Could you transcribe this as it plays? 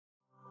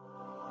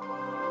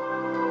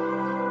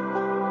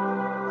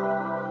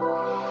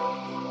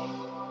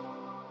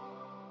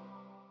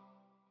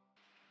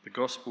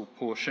gospel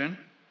portion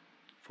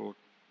for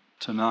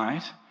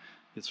tonight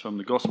is from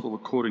the Gospel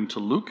according to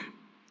Luke,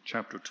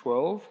 chapter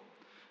 12,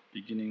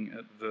 beginning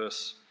at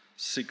verse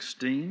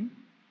 16.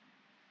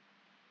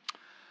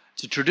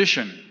 It's a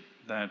tradition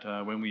that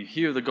when we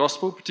hear the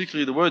gospel,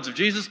 particularly the words of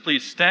Jesus,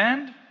 please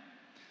stand.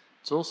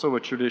 It's also a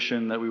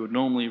tradition that we would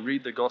normally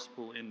read the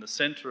gospel in the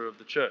center of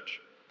the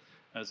church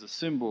as a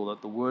symbol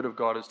that the word of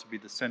God is to be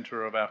the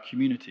center of our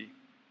community.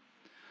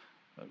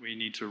 But we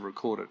need to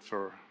record it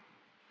for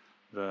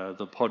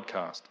the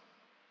podcast.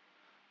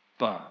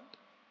 But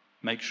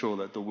make sure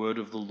that the word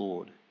of the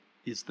Lord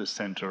is the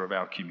center of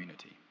our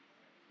community.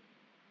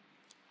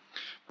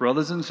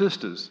 Brothers and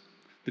sisters,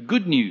 the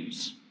good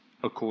news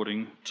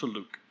according to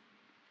Luke.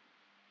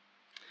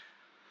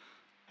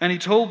 And he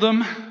told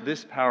them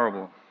this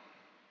parable.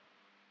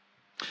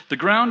 The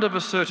ground of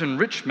a certain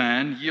rich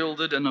man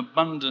yielded an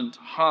abundant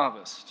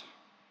harvest.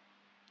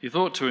 He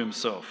thought to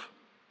himself,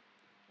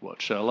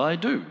 "What shall I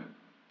do?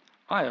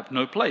 I have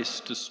no place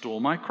to store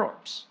my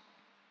crops."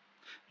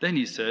 Then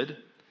he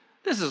said,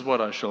 "This is what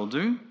I shall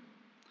do.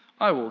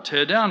 I will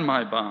tear down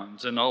my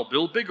barns and I'll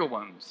build bigger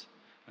ones,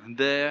 and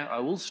there I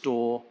will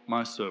store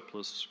my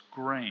surplus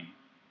grain.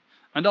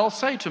 And I'll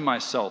say to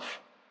myself,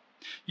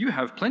 you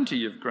have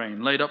plenty of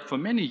grain laid up for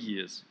many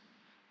years.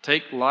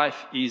 Take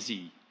life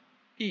easy,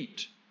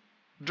 eat,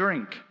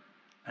 drink,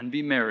 and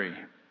be merry."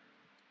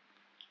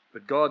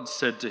 But God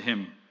said to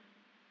him,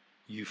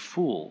 "You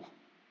fool,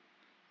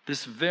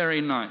 this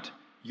very night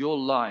your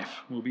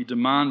life will be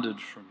demanded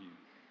from you.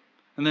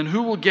 And then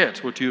who will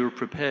get what you have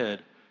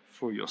prepared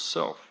for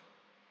yourself?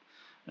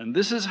 And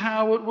this is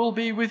how it will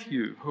be with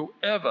you,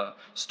 whoever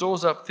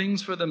stores up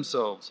things for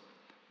themselves,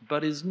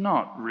 but is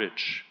not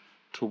rich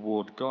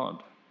toward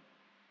God."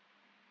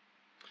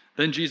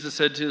 Then Jesus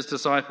said to his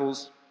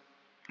disciples,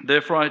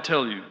 "Therefore I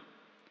tell you,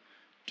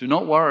 do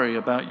not worry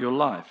about your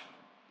life,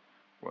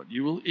 what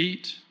you will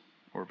eat,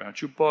 or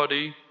about your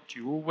body, what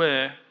you will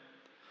wear.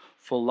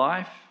 For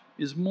life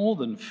is more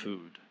than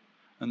food,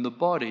 and the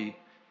body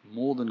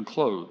more than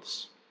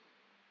clothes.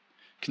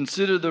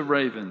 Consider the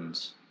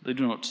ravens. They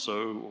do not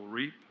sow or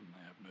reap, and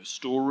they have no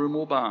storeroom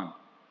or barn,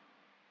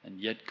 and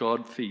yet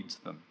God feeds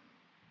them.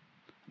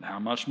 And how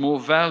much more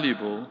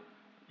valuable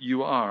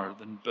you are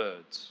than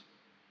birds.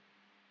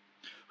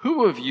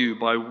 Who of you,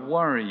 by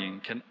worrying,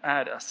 can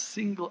add a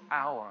single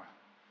hour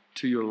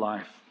to your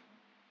life?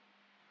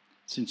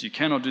 Since you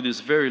cannot do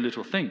this very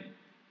little thing,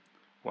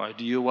 why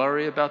do you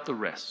worry about the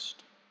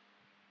rest?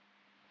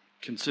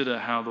 Consider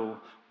how the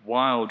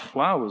wild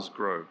flowers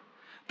grow.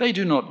 They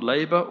do not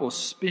labor or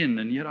spin,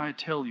 and yet I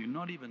tell you,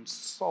 not even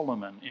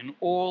Solomon in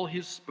all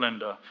his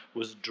splendor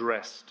was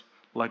dressed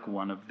like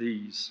one of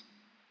these.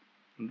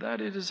 And that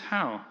it is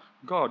how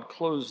God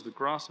clothes the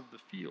grass of the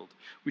field,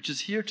 which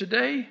is here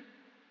today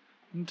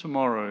and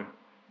tomorrow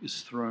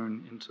is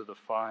thrown into the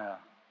fire.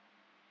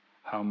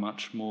 How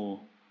much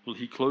more will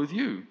he clothe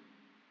you,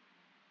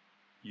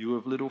 you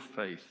of little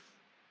faith?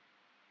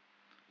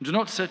 Do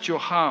not set your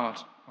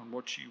heart on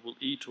what you will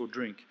eat or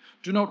drink.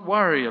 Do not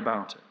worry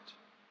about it.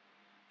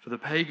 For the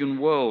pagan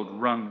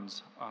world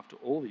runs after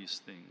all these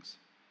things,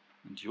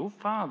 and your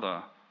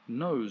Father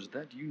knows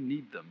that you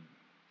need them."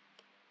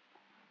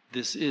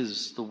 This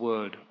is the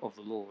word of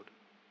the Lord.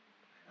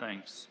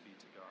 Thanks be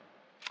to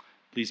God.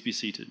 Please be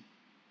seated.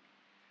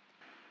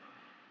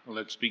 Well,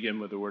 let's begin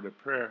with a word of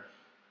prayer.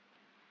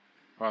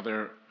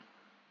 Father,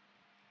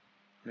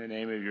 in the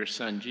name of your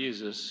Son,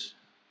 Jesus,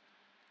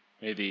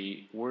 may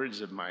the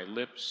words of my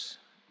lips,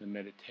 the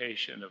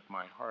meditation of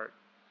my heart,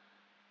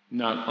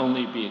 not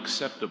only be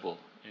acceptable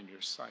in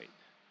your sight,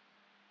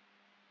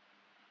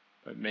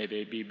 but may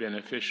they be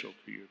beneficial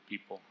to your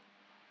people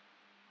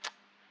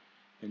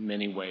in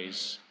many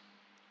ways.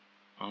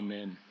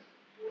 Amen.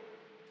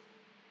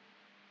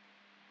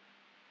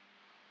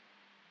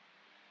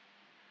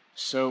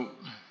 So,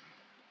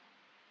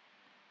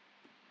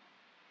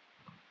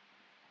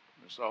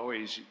 there's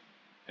always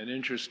an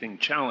interesting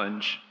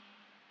challenge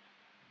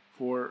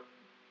for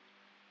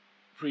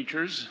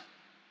preachers.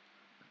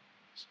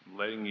 So I'm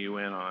letting you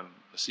in on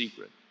a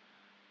secret.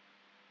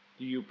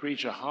 Do you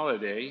preach a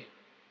holiday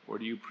or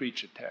do you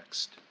preach a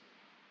text?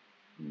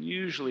 And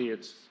usually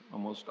it's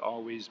almost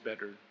always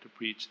better to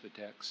preach the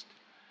text.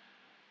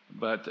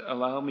 But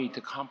allow me to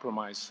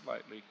compromise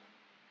slightly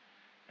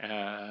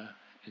and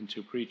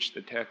to preach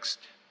the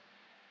text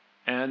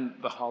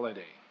and the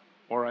holiday,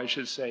 or I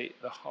should say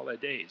the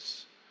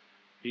holidays,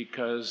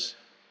 because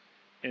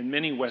in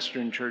many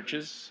Western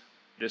churches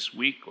this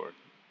week or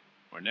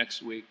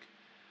next week,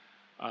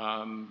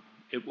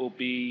 it will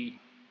be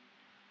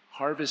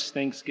Harvest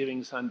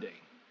Thanksgiving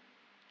Sunday,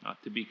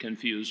 not to be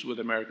confused with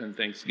American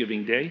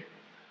Thanksgiving Day,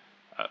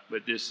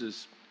 but this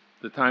is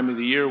the time of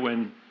the year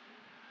when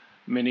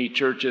many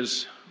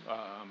churches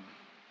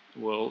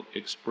will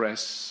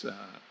express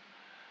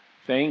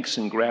thanks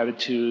and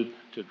gratitude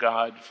to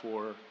God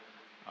for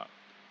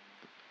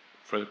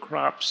the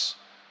crops,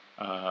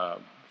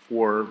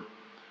 for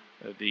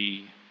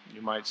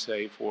you might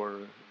say,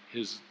 for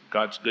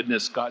God's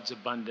goodness, God's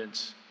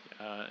abundance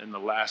in the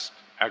last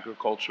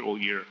agricultural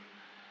year.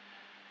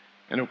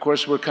 And of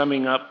course, we're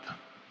coming up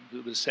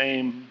to the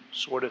same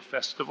sort of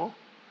festival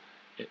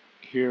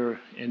here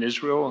in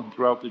Israel and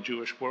throughout the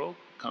Jewish world,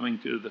 coming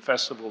to the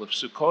festival of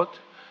Sukkot,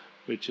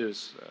 which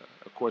is,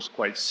 of course,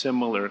 quite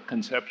similar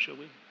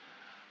conceptually.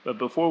 But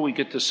before we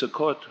get to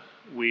Sukkot,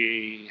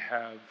 we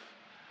have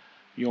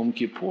Yom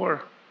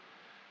Kippur,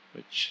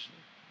 which,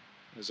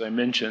 as I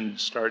mentioned,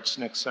 starts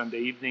next Sunday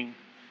evening.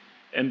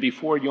 And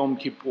before Yom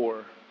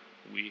Kippur,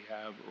 we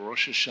have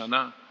Rosh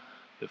Hashanah,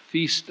 the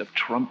Feast of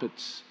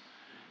Trumpets,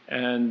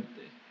 and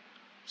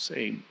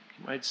you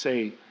might say,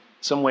 in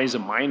some ways, a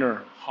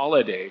minor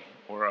holiday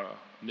or a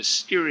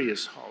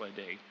mysterious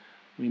holiday.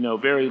 We know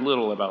very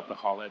little about the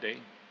holiday,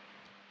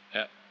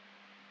 at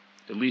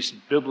least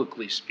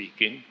biblically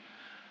speaking.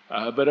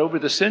 But over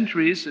the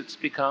centuries, it's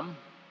become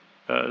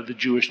the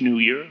Jewish New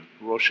Year,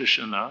 Rosh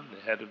Hashanah,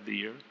 the head of the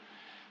year.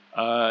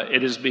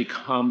 It has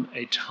become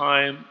a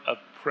time of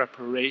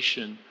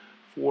preparation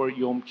for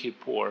Yom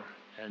Kippur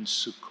and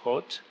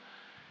Sukkot.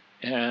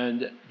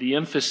 And the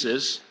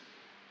emphasis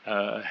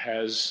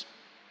has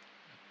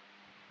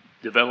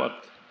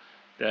developed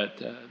that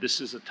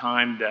this is a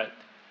time that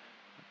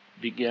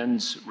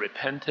begins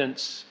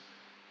repentance,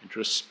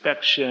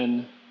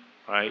 introspection,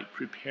 right?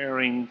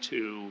 Preparing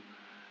to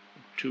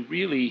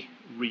really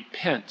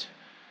repent.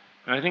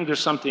 And I think there's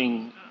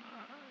something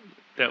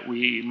that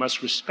we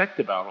must respect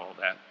about all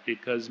that,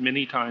 because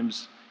many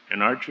times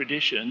in our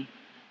tradition,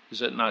 is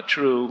that not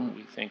true?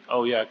 We think,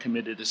 oh yeah, I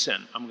committed a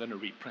sin. I'm going to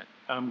repent.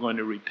 I'm going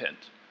to repent.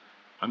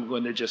 I'm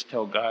going to just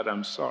tell God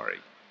I'm sorry.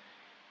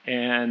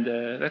 And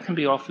that can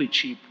be awfully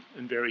cheap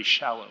and very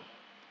shallow.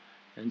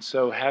 And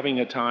so having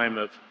a time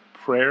of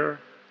prayer,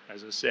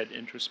 as I said,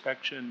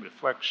 introspection,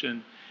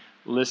 reflection,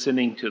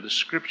 listening to the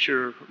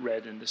scripture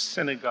read in the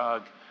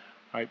synagogue,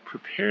 right,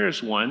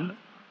 prepares one,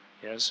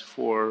 yes,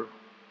 for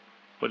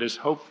what is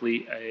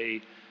hopefully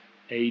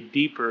a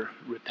deeper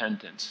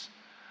repentance.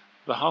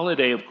 The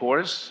holiday, of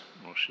course,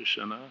 Rosh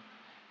Hashanah,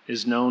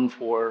 is known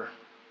for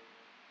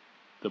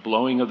the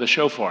blowing of the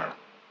shofar,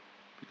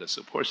 because,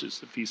 of course, it's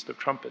the Feast of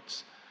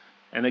Trumpets.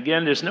 And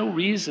again, there's no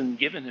reason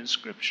given in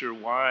Scripture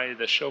why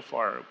the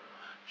shofar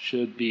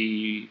should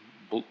be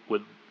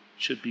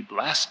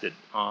blasted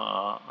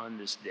on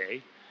this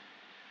day,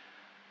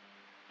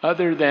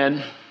 other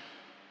than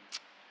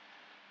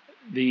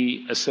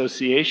the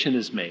association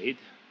is made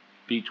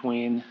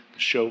between the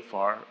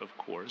shofar, of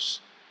course,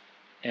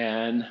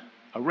 and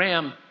a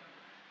ram.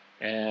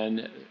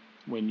 And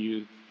when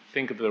you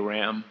think of the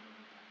ram,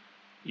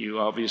 you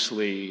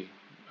obviously,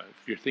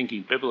 if you're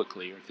thinking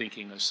biblically or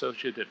thinking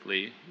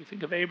associatively, you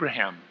think of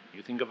Abraham,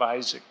 you think of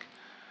Isaac,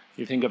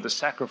 you think of the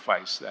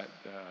sacrifice that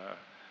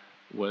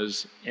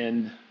was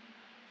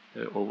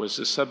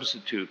a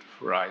substitute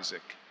for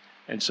Isaac.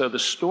 And so the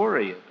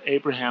story of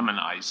Abraham and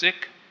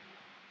Isaac,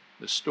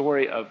 the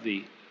story of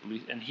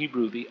in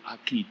Hebrew, the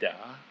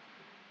Akedah,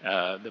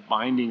 the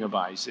binding of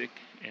Isaac,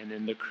 and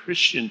in the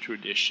Christian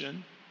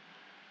tradition,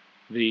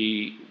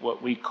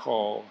 what we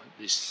call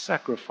the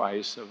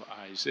sacrifice of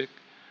Isaac,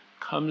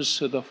 comes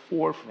to the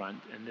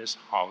forefront in this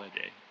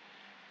holiday.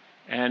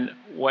 And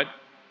what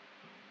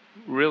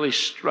really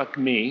struck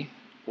me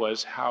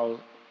was how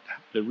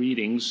the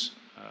readings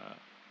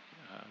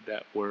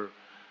that were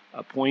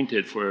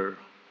appointed for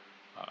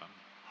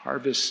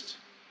Harvest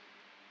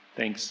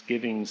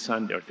Thanksgiving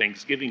Sunday, or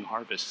Thanksgiving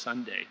Harvest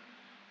Sunday,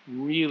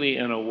 really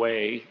in a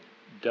way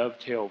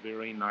dovetail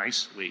very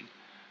nicely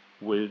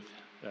with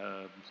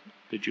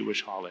the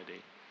Jewish holiday,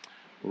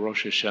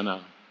 Rosh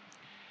Hashanah.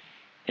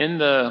 In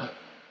the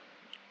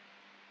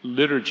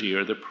liturgy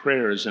or the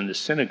prayers in the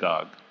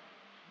synagogue,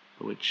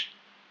 which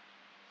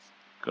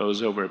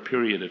goes over a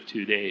period of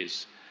 2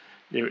 days,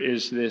 there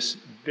is this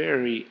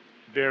very,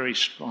 very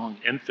strong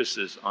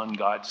emphasis on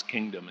God's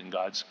kingdom and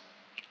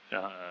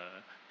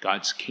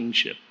God's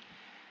kingship.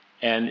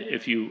 And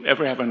if you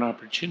ever have an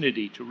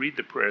opportunity to read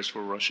the prayers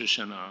for Rosh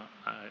Hashanah,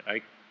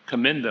 I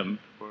commend them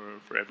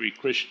for every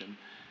Christian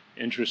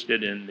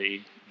interested in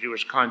the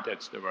Jewish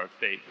context of our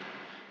faith,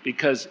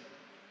 because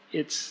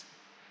it's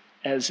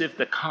as if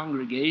the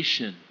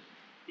congregation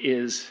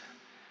has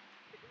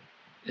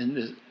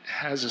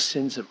a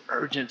sense of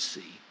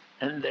urgency,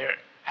 and they're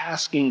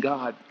asking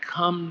God,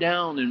 come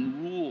down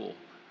and rule,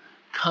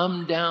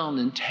 come down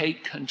and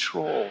take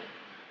control.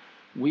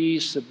 We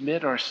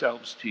submit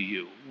ourselves to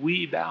you.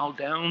 We bow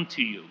down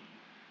to you.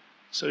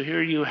 So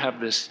here you have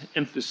this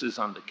emphasis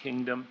on the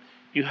kingdom.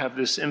 You have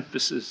this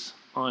emphasis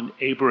on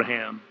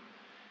Abraham.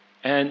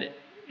 And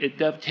it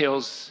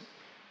dovetails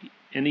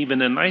in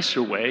even a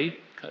nicer way,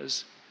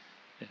 because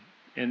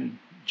in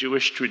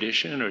Jewish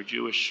tradition or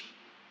Jewish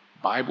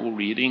Bible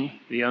reading,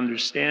 the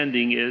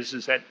understanding is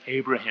that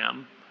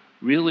Abraham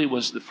really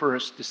was the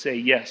first to say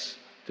yes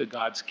to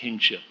God's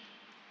kingship.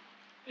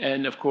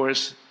 And of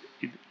course,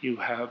 you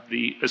have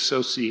the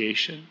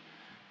association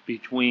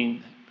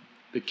between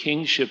the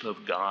kingship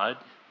of God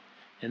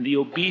and the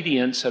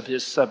obedience of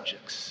his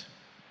subjects.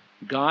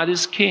 God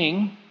is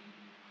king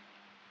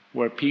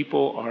where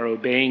people are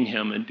obeying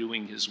him and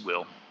doing his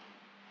will.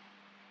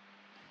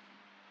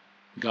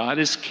 God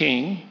is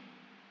king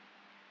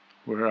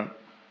where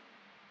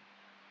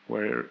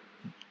where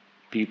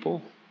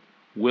people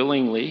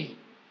willingly,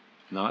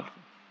 not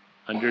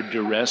under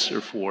duress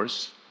or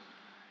force,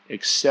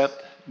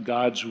 accept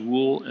God's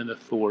rule and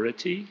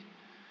authority,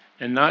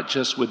 and not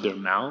just with their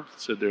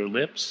mouths or their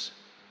lips,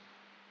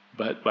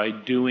 but by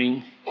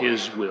doing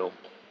His will.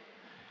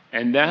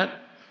 And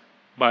that,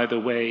 by the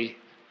way,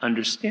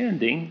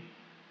 understanding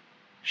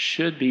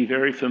should be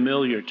very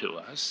familiar to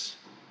us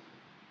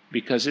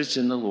because it's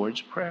in the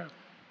Lord's Prayer.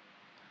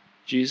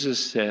 Jesus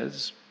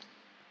says,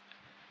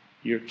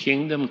 "Your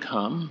kingdom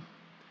come,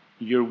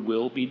 your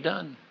will be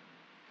done."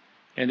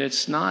 And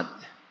it's not,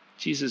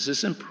 Jesus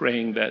isn't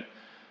praying that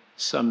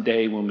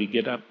someday when we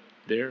get up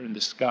there in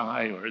the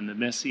sky or in the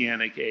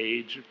Messianic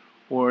age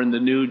or in the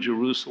New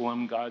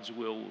Jerusalem, God's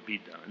will be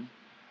done.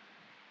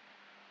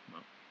 No.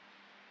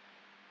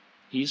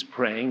 He's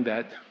praying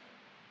that,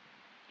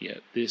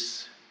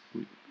 he's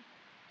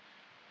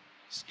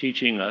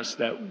teaching us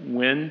that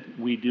when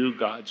we do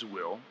God's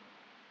will,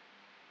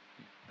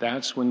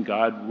 that's when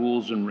God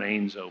rules and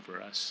reigns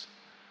over us.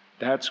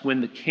 That's when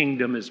the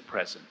kingdom is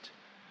present.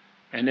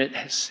 And it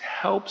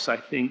helps, I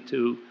think,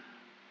 to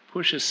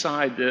push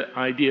aside the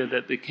idea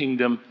that the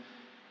kingdom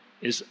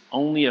is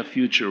only a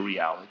future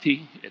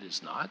reality. It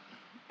is not.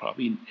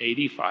 Probably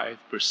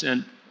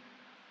 85%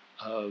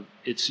 of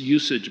its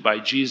usage by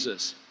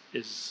Jesus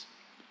is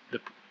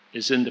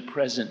in the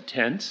present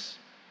tense.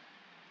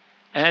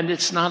 And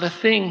it's not a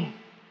thing,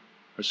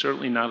 or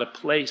certainly not a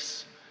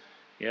place.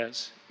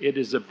 Yes, it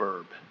is a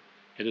verb,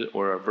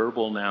 or a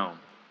verbal noun.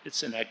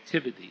 It's an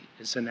activity,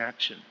 it's an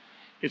action.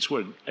 It's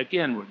where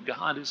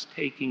God is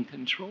taking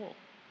control.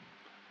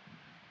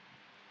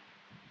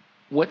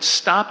 What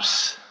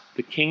stops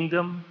the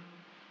kingdom,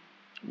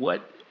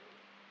 what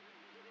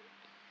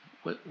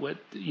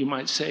you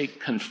might say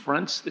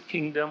confronts the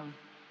kingdom,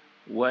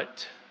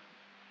 what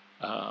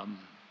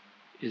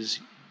is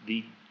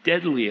the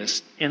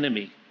deadliest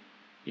enemy,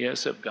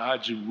 of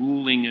God's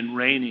ruling and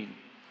reigning,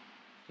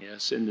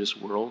 in this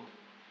world,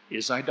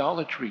 is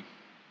idolatry.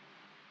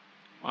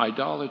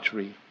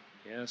 Idolatry,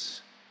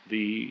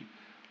 the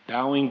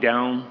bowing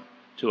down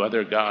to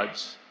other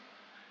gods.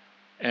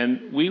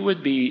 And we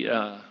would be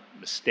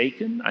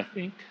mistaken, I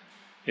think,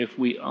 if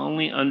we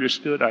only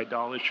understood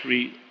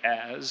idolatry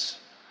as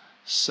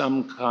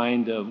some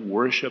kind of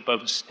worship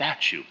of a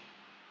statue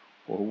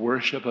or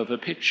worship of a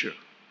picture.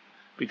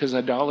 Because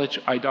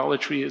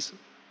idolatry is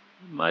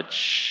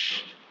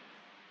much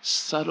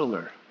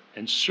subtler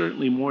and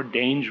certainly more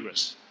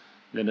dangerous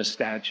than a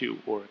statue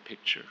or a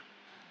picture.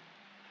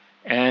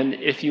 And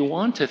if you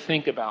want to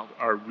think about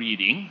our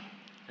reading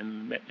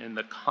and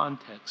the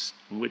context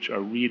in which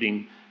our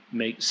reading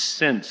makes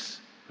sense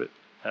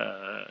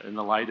in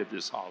the light of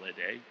this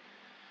holiday,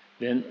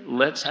 then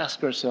let's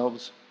ask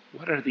ourselves,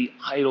 what are the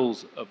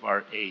idols of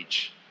our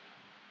age?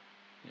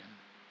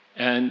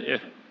 And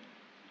if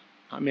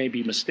I may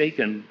be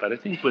mistaken, but I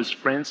think it was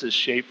Francis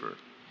Schaeffer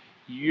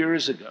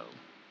years ago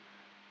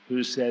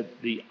who said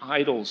the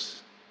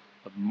idols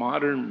of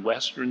modern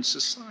Western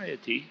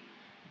society,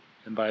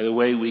 and by the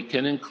way, we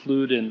can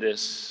include in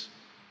this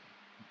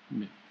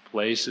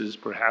places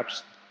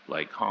perhaps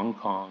like Hong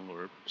Kong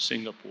or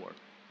Singapore,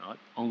 not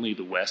only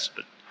the West,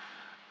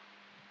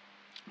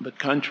 but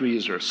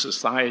countries or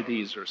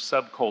societies or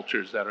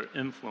subcultures that are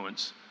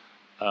influenced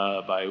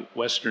by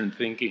Western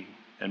thinking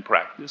and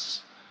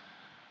practice.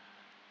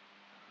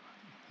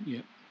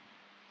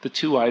 The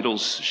two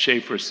idols,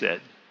 Schaeffer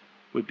said,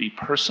 would be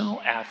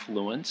personal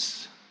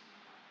affluence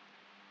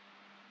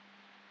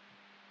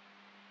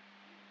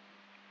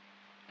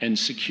and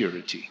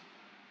security.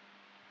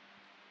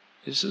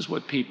 This is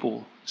what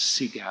people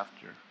seek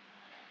after.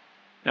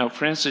 Now,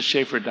 Francis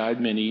Schaeffer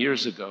died many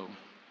years ago,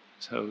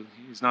 so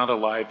he's not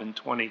alive in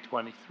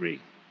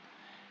 2023.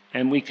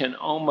 And we can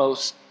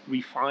almost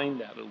refine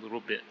that a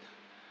little bit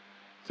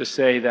to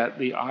say that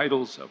the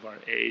idols of our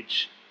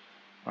age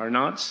are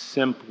not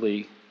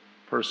simply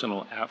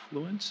personal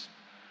affluence,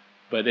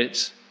 but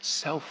it's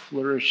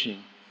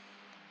self-flourishing.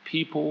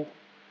 People,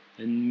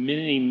 and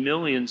many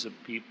millions of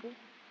people,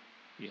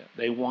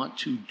 they want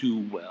to do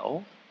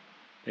well,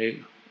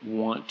 they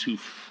want to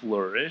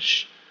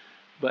flourish,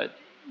 but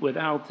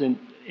without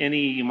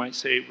any, you might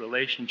say,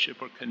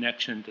 relationship or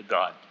connection to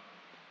God.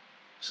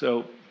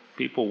 So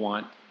people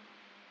want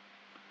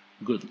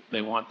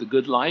they want the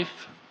good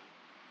life,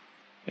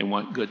 they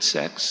want good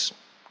sex,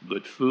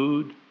 good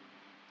food,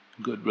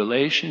 good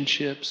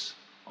relationships,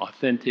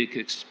 authentic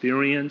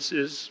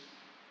experiences,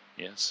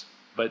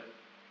 but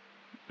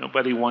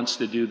nobody wants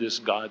to do this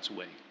God's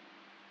way.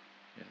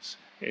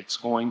 It's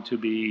going to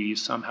be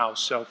somehow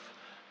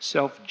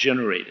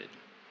self-generated.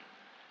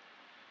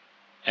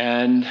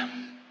 And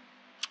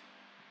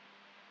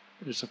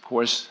there's, of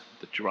course,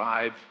 the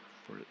drive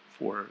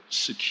for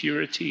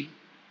security,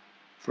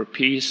 for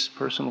peace,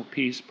 personal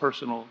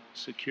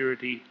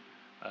security,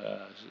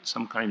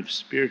 some kind of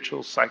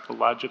spiritual,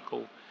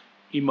 psychological,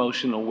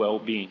 emotional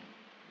well-being.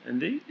 And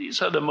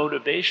these are the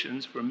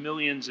motivations for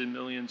millions and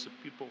millions of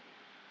people.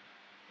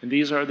 And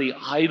these are the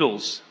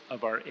idols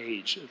of our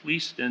age, at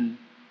least in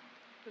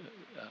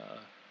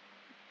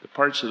the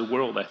parts of the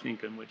world, I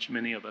think, in which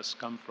many of us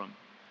come from.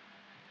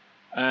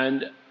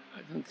 And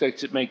I think I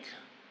should make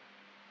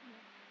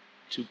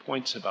 2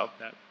 points about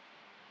that.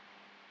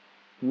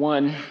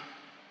 One,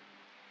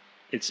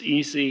 it's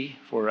easy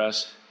for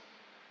us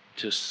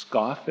to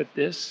scoff at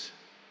this.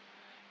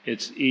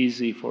 It's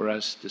easy for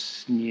us to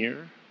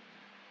sneer,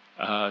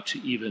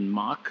 to even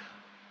mock,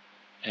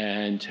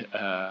 and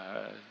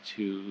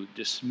to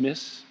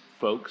dismiss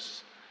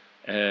folks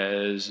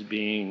as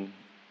being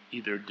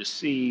either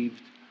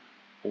deceived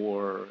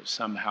or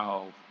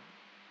somehow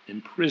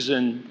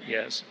imprisoned,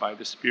 yes, by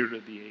the spirit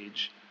of the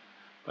age.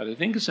 But I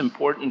think it's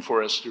important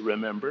for us to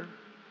remember,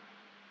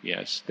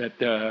 yes,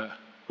 that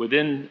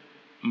within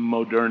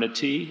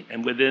modernity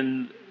and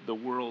within the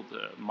world,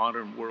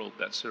 modern world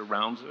that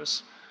surrounds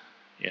us,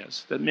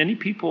 yes, that many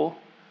people,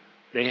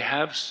 they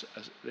have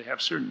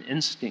certain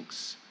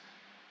instincts.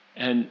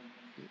 And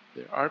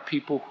there are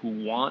people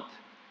who want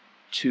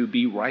to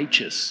be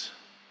righteous.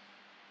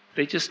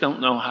 They just don't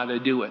know how to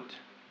do it.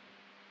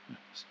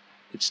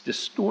 It's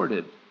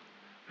distorted,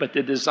 but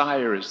the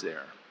desire is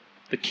there.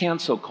 The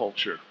cancel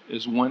culture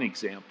is one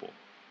example.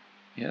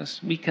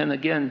 Yes, we can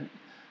again,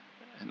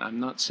 and I'm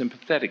not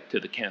sympathetic to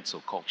the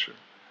cancel culture,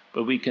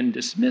 but we can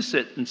dismiss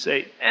it and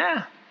say,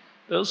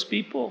 those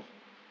people,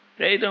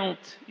 they don't,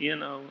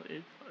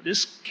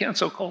 this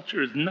cancel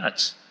culture is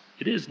nuts.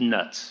 It is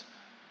nuts.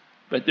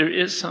 But there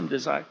is some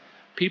desire.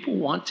 People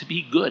want to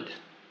be good,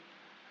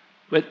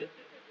 but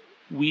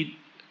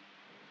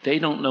they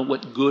don't know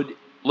what good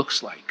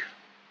looks like.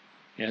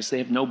 Yes, they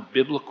have no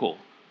biblical,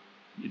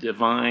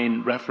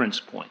 divine reference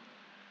point.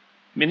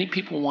 Many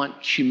people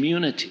want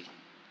community,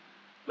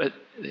 but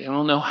they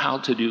don't know how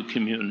to do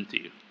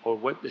community or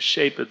what the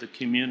shape of the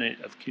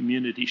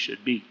community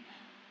should be.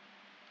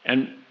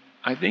 And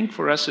I think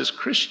for us as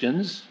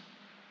Christians,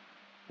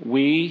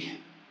 we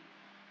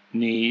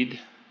need,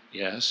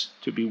 yes,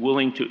 to be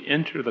willing to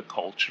enter the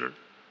culture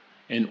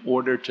in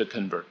order to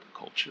convert the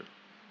culture.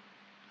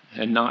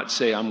 And not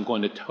say, I'm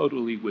going to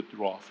totally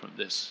withdraw from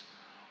this,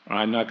 or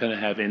I'm not going to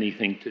have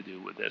anything to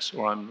do with this,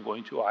 or I'm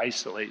going to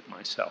isolate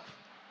myself.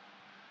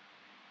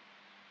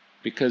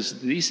 Because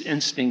these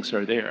instincts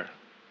are there.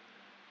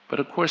 But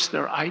of course,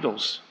 they're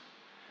idols.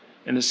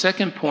 And the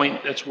second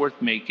point that's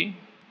worth making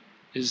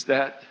is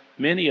that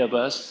many of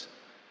us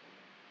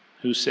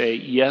who say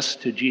yes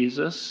to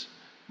Jesus,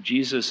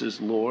 Jesus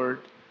is Lord,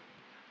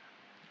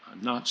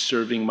 I'm not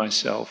serving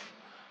myself,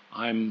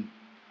 I'm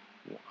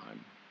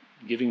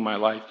giving my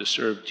life to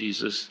serve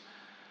Jesus.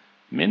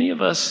 Many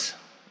of us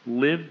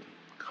live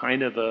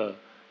kind of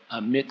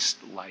a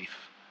mixed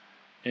life,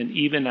 and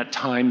even at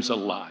times a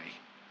lie.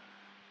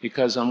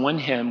 Because on one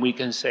hand, we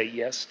can say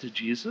yes to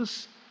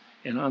Jesus,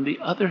 and on the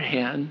other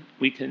hand,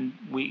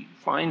 we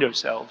find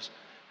ourselves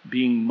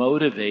being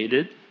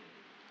motivated,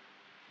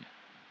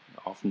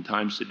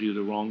 oftentimes to do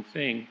the wrong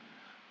thing,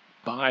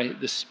 by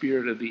the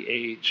spirit of the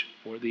age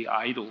or the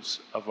idols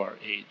of our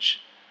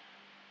age.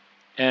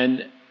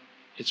 And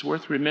it's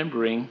worth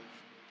remembering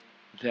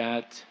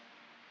that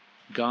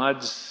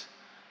God's,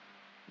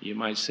 you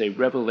might say,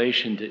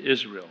 revelation to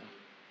Israel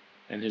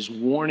and his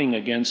warning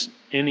against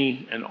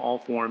any and all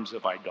forms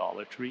of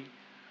idolatry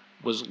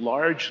was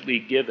largely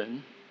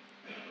given,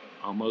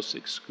 almost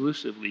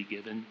exclusively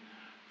given,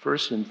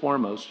 first and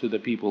foremost to the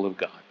people of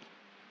God.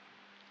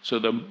 So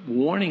the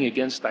warning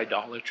against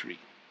idolatry,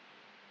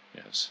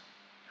 yes,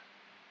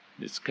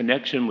 its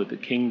connection with the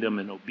kingdom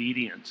and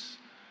obedience,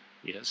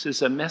 yes,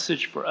 is a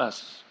message for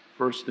us,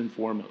 first and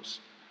foremost.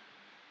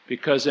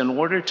 Because in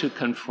order to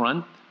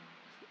confront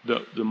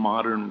the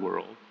modern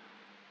world,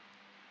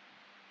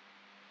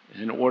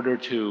 in order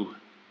to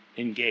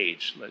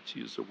engage, let's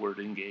use the word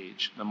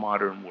engage, the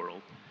modern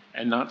world,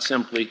 and not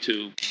simply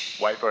to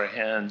wipe our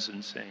hands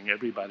and saying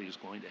everybody's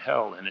going to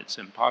hell and it's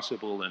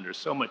impossible and there's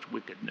so much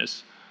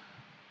wickedness,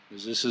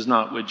 because this is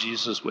not what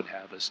Jesus would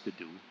have us to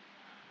do.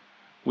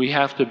 We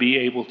have to be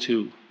able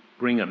to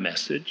bring a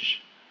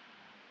message,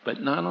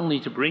 but not only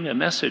to bring a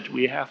message,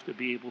 we have to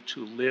be able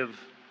to live,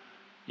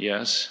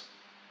 yes,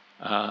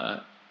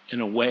 in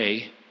a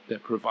way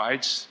that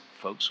provides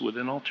folks with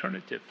an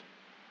alternative.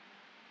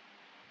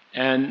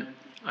 And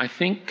I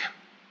think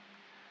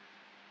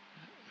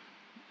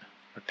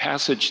our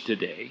passage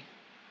today,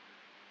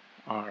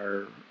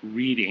 our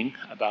reading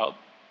about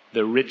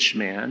the rich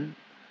man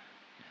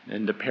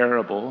and the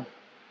parable,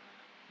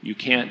 you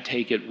can't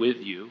take it with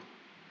you,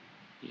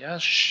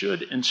 yes,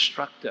 should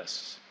instruct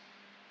us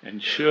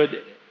and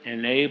should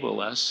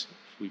enable us,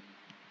 if we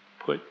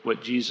put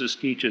what Jesus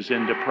teaches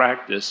into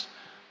practice,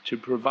 to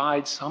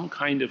provide some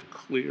kind of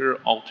clear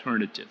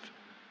alternative.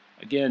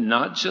 Again,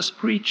 not just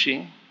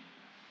preaching,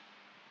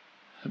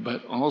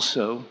 but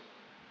also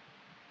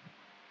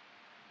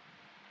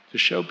to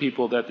show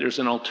people that there's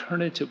an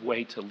alternative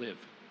way to live.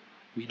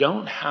 We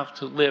don't have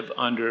to live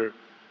under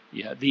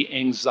the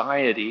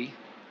anxiety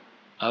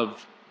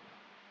of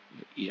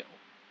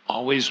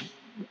always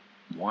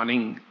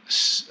wanting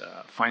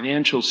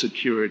financial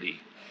security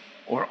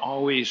or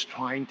always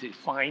trying to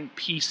find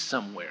peace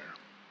somewhere.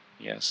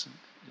 Yes,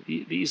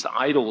 these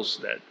idols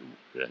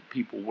that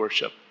people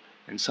worship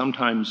And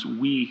sometimes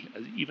we,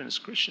 even as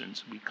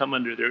Christians, we come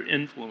under their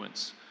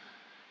influence,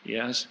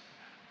 yes,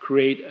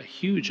 create a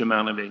huge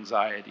amount of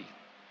anxiety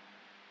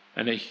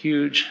and a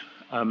huge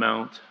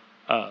amount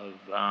of,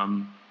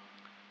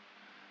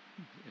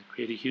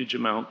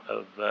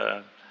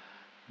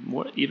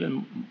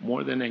 even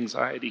more than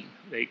anxiety.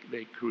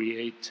 They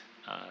create,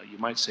 you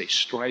might say,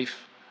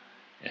 strife,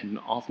 and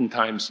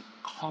oftentimes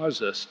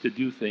cause us to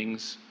do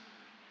things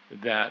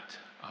that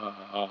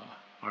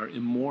are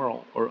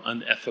immoral or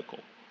unethical.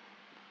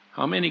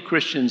 How many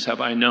Christians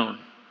have I known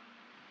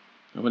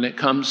when it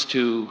comes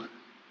to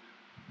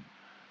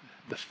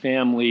the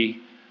family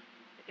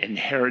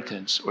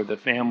inheritance or the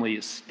family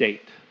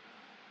estate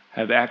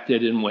have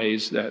acted in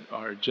ways that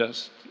are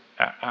just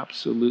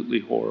absolutely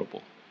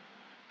horrible?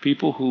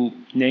 People who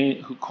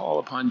call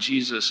upon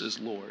Jesus as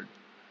Lord,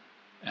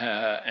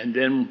 and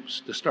then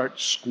to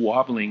start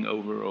squabbling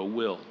over a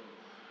will,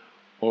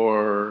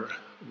 or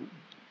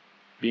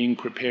being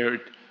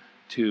prepared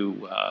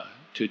to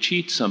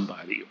cheat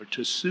somebody or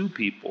to sue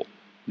people,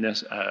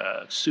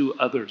 sue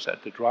others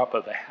at the drop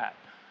of a hat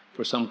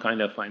for some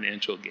kind of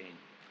financial gain.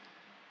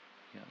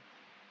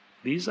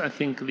 Yeah. I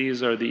think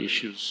these are the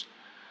issues.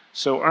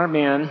 So our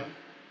man,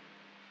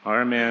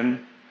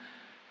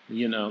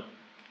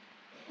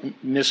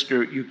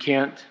 Mr. You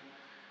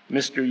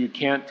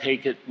can't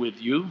take it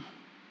with you.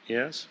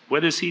 Yes.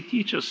 What does he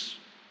teach us?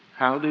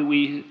 How do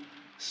we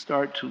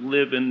start to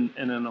live in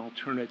an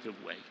alternative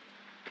way?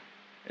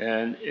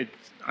 And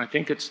I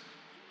think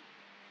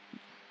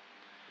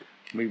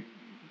we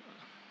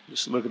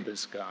just look at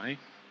this guy.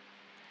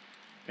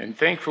 And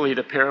thankfully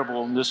the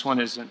parable, this one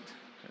isn't,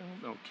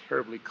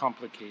 terribly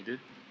complicated.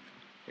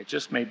 It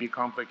just may be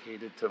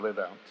complicated to live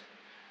out.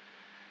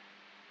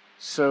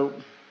 So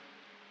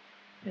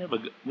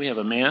we have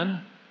a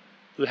man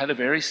who had a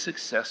very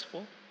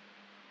successful,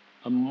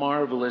 a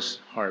marvelous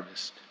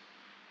harvest.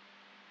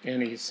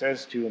 And he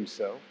says to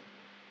himself,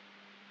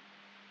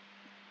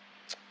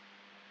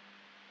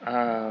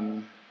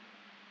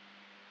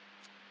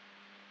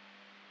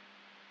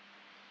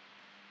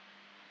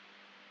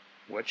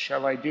 what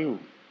shall I do?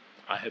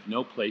 I have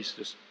no place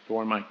to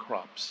store my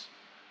crops.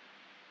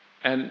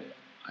 And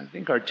I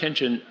think our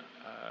attention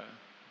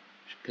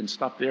can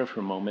stop there for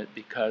a moment,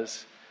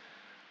 because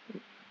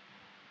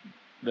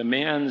the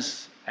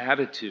man's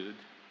attitude,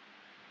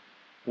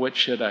 what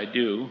should I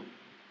do?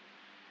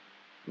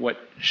 What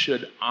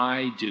should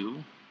I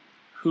do?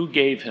 Who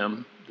gave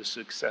him the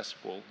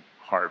successful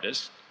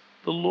harvest?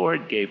 The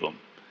Lord gave him.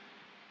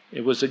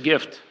 It was a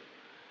gift.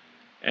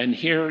 And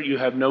here you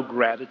have no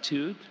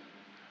gratitude.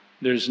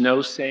 There's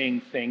no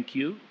saying thank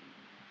you.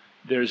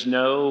 There's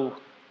no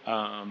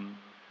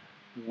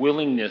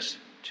willingness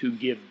to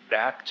give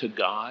back to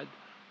God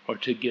or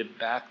to give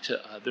back to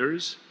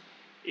others.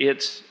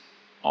 It's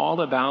all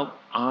about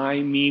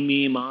I,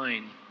 me,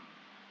 mine,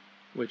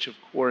 which of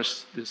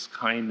course this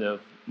kind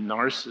of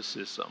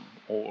narcissism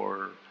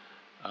or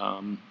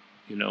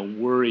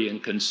worry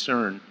and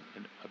concern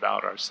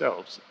about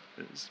ourselves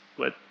is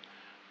what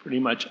pretty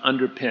much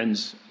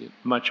underpins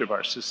much of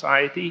our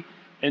society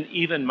and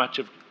even much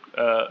of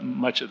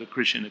the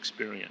Christian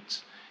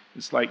experience.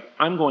 It's like,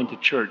 I'm going to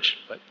church,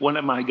 but what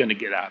am I going to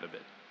get out of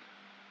it?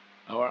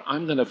 Or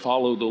I'm going to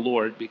follow the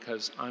Lord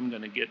because I'm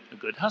going to get a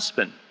good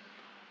husband.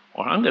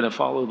 Or I'm going to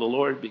follow the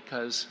Lord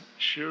because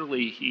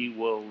surely he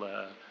will,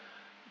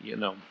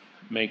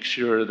 make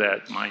sure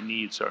that my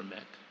needs are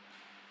met.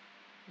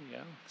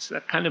 Yeah, it's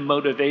that kind of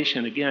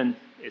motivation. Again,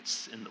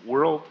 it's in the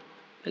world,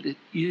 but it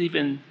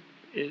infiltrates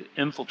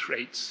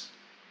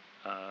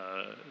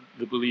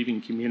the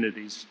believing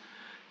communities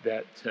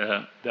that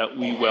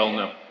we well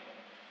know.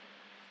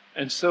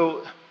 And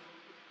so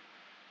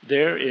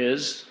there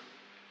is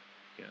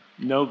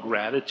no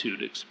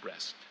gratitude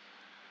expressed.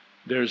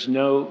 There's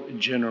no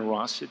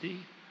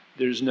generosity.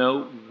 There's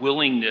no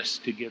willingness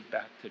to give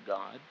back to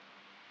God.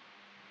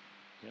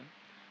 Yeah.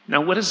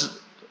 Now, what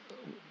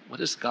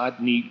does God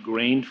need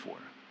grain for?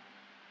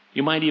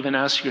 You might even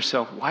ask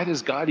yourself, why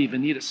does God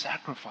even need a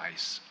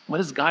sacrifice? What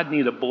does God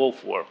need a bull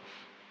for?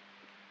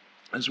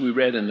 As we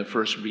read in the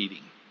first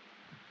reading.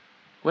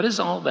 What is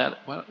all that?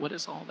 What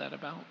is all that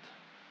about?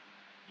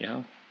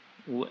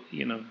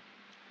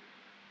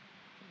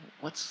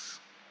 What's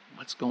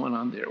going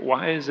on there?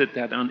 Why is it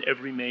that on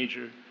every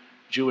major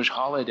Jewish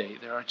holiday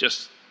there are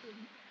just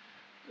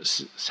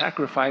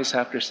sacrifice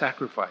after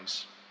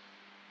sacrifice?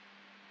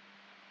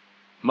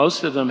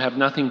 Most of them have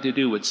nothing to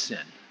do with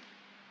sin.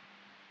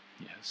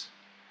 Yes.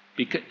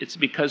 It's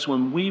because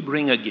when we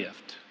bring a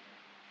gift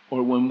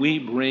or when we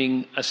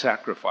bring a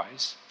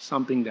sacrifice,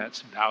 something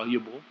that's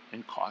valuable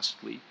and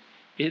costly,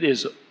 it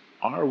is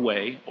our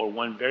way, or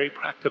one very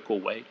practical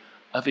way,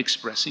 of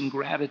expressing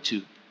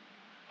gratitude,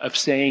 of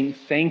saying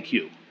thank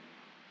you.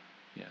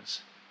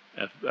 Yes.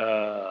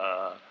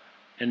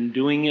 And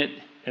doing it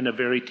in a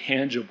very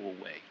tangible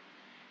way.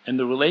 And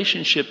the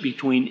relationship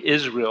between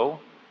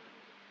Israel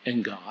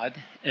and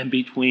God, and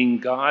between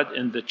God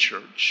and the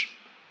church,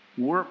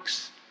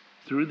 works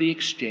through the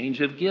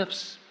exchange of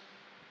gifts.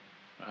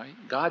 Right?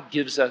 God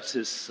gives us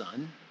his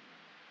Son.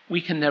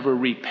 we can never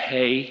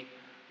repay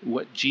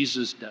what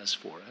Jesus does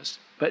for us,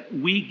 but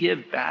we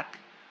give back,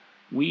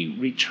 we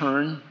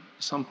return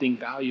something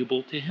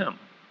valuable to him.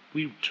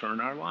 We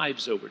turn our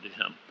lives over to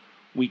him.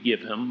 We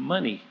give him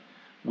money.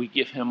 We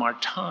give him our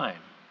time.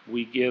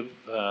 We give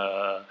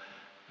our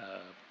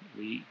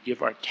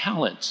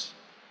talents,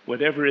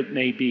 whatever it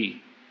may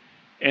be.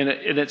 And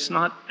it's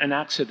not an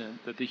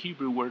accident that the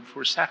Hebrew word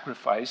for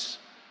sacrifice,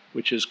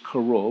 which is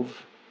korban,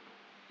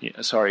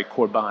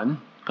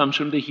 comes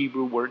from the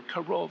Hebrew word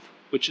karov,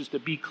 which is to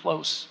be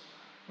close,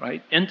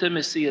 right?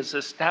 Intimacy is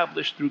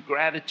established through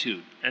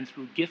gratitude and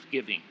through gift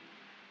giving.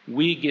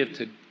 We give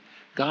to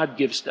God,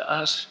 gives to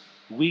us,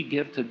 we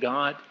give to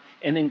God,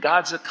 and in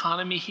God's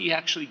economy, he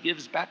actually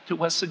gives back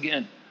to us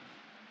again.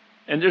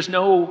 And I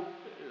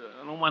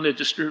don't want to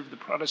disturb the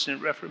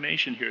Protestant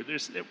Reformation here.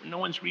 No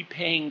one's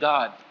repaying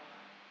God,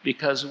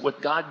 because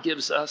what God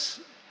gives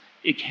us,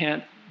 it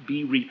can't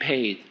be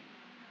repaid.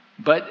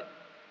 But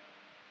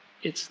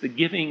it's the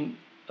giving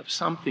of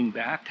something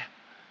back.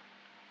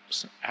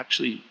 So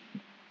actually,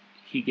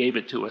 he gave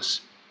it to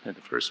us in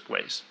the first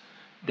place.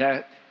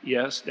 That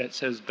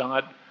says,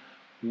 God,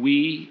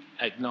 we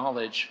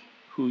acknowledge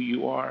who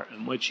you are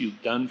and what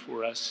you've done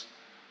for us.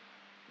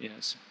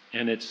 Yes.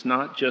 And it's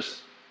not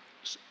just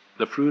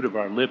the fruit of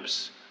our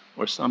lips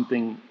or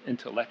something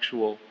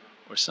intellectual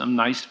or some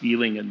nice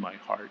feeling in my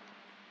heart.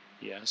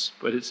 Yes.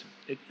 But it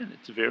is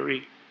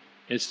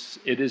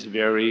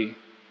very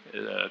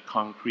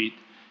concrete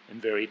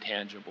and very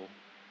tangible.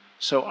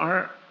 So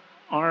our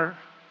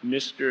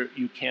Mr.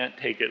 You Can't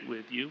Take It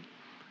With You,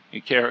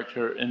 a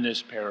character in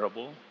this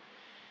parable,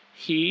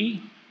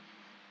 he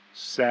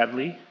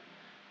sadly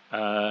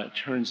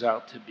turns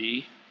out to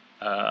be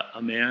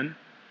a man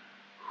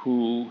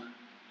who,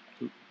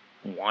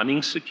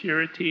 wanting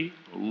security,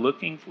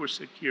 looking for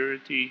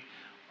security,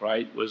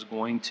 right, was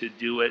going to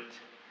do it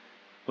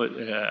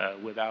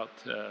without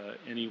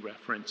any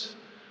reference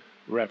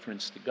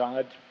to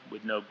God,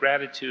 with no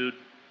gratitude,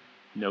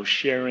 no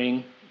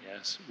sharing,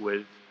 yes,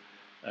 with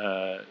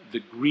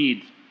the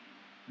greed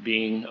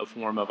being a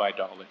form of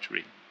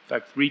idolatry. In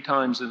fact, 3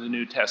 times in the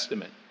New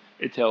Testament,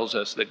 it tells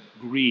us that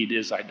greed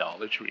is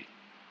idolatry.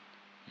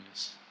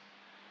 Yes.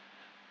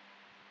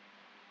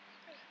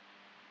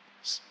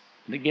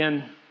 And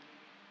again,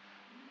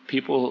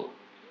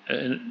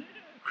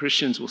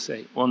 Christians will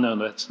say, well, no,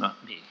 that's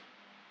not me.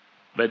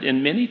 But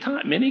in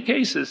many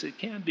cases, it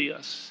can be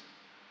us.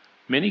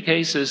 Many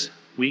cases,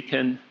 we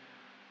can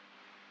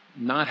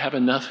not have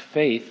enough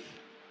faith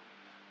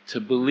to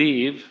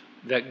believe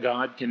that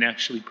God can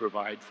actually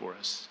provide for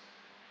us,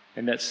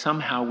 and that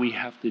somehow we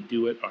have to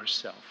do it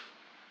ourselves.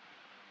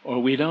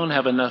 Or we don't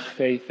have enough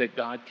faith that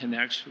God can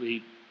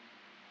actually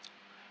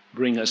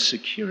bring us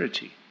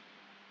security.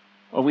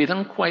 Or we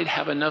don't quite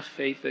have enough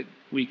faith that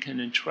we can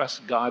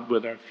entrust God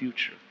with our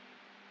future.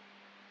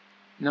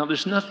 Now,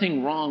 there's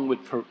nothing wrong with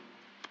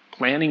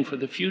planning for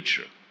the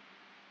future.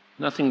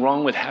 Nothing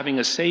wrong with having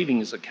a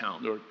savings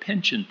account or a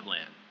pension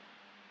plan.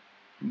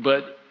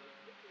 But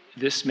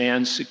this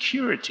man's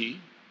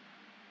security,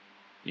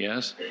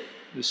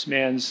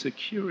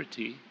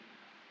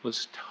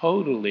 was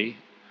totally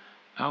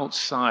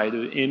outside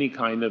of any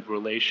kind of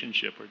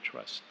relationship or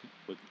trust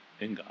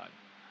in God.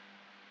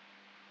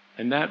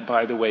 And that,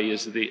 by the way,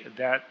 at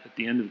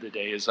the end of the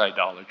day, is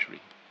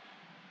idolatry.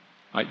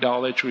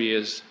 Idolatry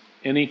is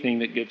anything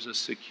that gives us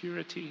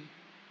security,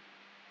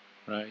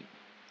 right?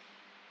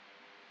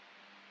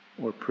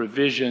 Or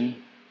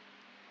provision,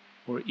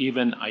 or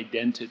even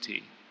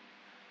identity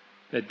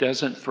that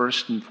doesn't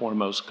first and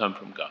foremost come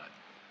from God.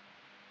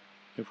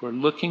 If we're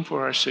looking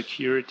for our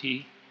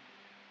security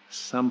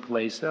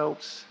someplace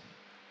else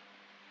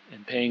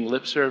and paying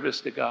lip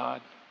service to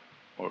God,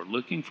 or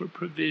looking for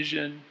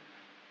provision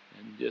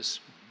and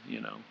just,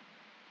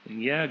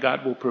 yeah,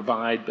 God will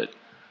provide, but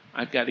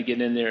I've got to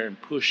get in there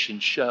and push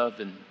and shove,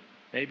 and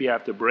maybe I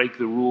have to break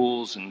the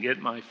rules and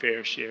get my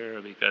fair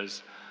share,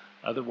 because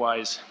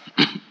otherwise,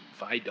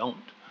 if I don't,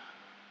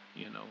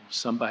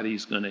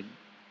 somebody's going to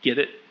get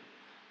it,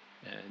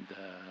 and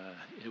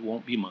it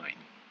won't be mine.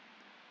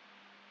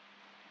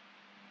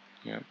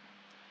 Yeah.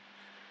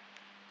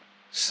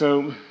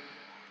 So,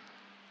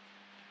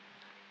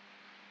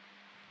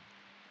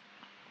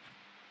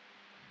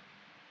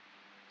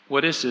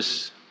 what is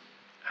this?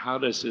 How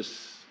does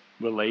this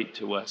relate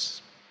to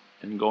us?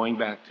 And going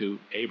back to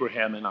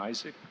Abraham and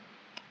Isaac,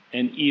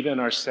 and even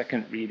our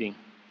second reading.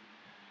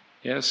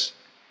 Yes,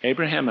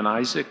 Abraham and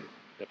Isaac,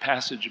 the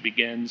passage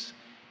begins,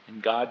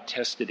 and God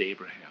tested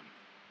Abraham.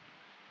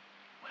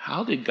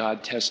 How did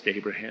God test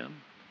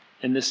Abraham?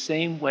 In the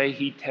same way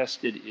he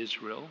tested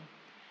Israel,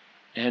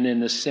 and in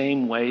the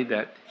same way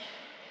that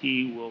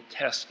he will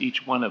test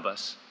each one of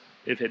us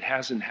if it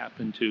hasn't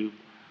happened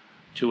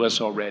to us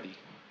already.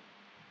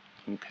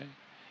 Okay?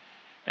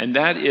 And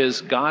that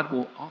is, God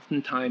will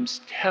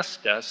oftentimes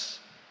test us,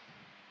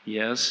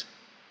 yes,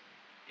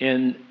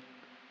 in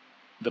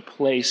the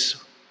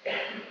place,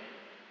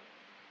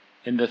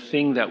 in the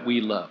thing that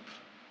we love,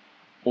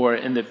 or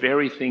in the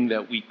very thing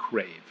that we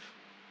crave.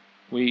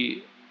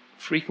 We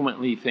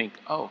frequently think,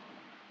 oh,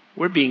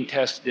 We're being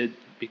tested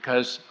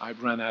because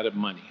I've run out of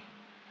money.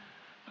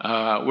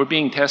 We're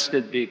being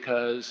tested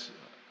because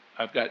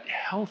I've got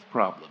health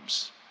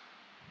problems.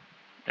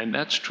 And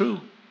that's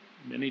true.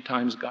 Many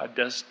times God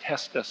does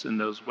test us in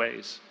those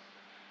ways.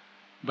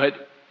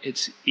 But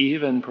it's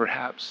even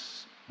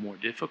perhaps more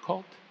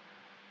difficult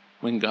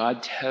when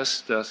God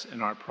tests us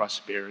in our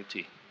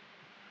prosperity,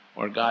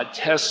 or God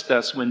tests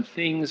us when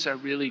things are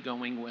really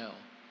going well,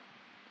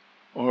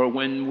 or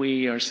when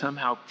we are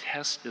somehow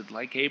tested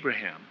like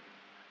Abraham.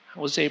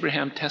 How was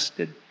Abraham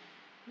tested?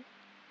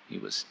 He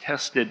was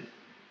tested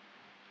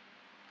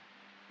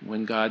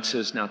when God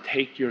says, now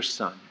take your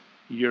son,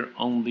 your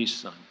only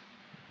son,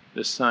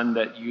 the son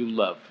that you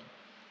love.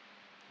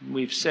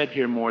 We've said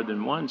here more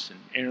than once, and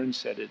Aaron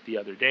said it the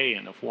other day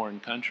in a foreign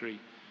country.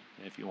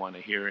 And if you want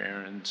to hear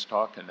Aaron's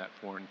talk in that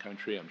foreign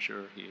country, I'm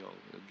sure he'll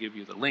give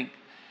you the link.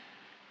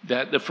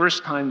 That the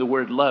first time the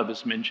word love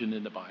is mentioned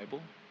in the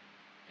Bible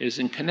is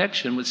in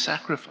connection with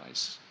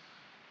sacrifice,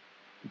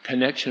 in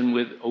connection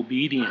with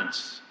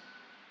obedience.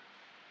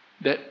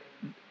 That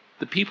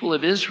the people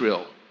of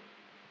Israel,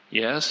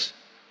 yes,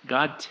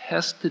 God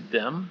tested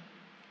them.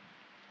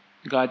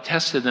 God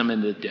tested them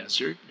in the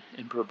desert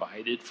and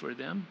provided for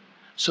them,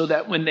 so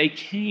that when they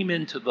came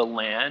into the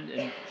land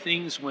and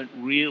things went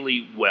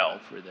really well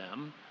for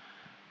them,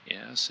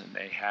 yes, and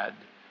they had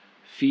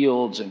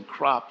fields and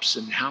crops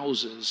and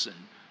houses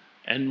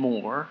and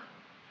more,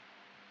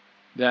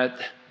 that,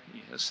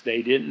 yes,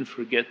 they didn't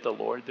forget the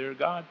Lord their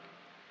God.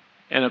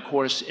 And of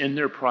course, in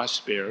their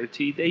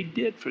prosperity, they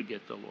did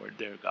forget the Lord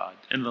their God.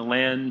 And the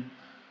land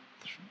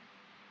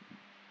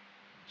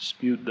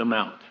spewed them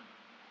out.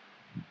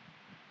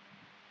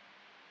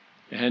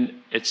 And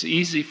it's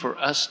easy for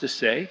us to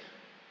say,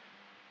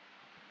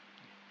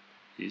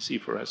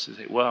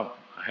 well,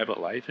 I have a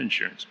life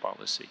insurance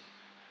policy.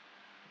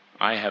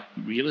 I have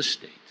real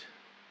estate.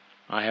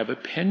 I have a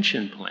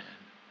pension plan.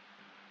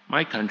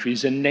 My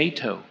country's in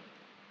NATO.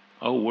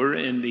 Oh, we're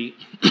in the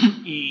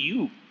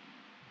EU.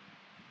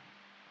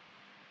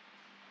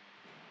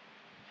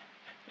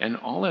 And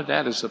all of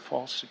that is a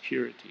false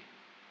security,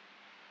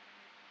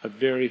 a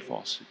very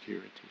false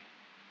security,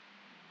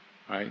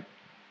 right?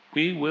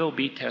 We will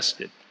be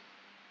tested,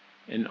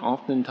 and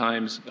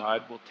oftentimes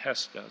God will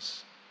test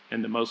us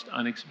in the most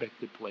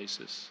unexpected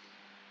places.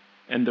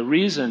 And the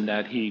reason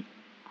that he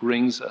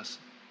brings us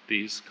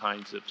these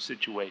kinds of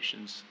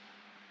situations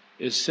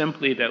is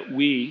simply that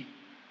we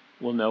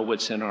will know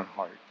what's in our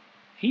heart.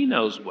 He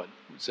knows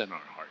what's in our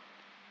heart,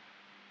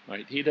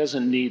 right? He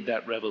doesn't need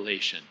that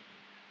revelation.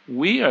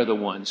 We are the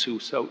ones who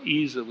so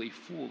easily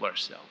fool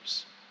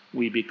ourselves.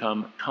 We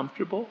become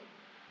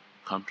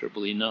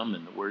comfortably numb,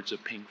 in the words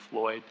of Pink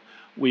Floyd.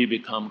 We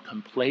become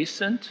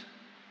complacent.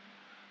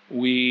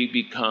 We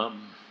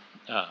become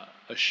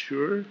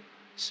assured.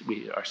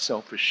 We are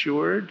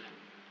self-assured,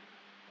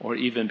 or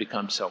even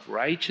become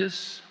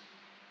self-righteous.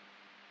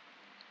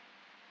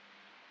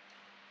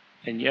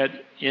 And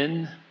yet,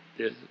 in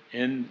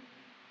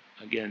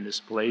this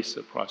place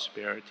of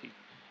prosperity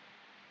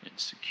and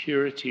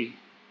security,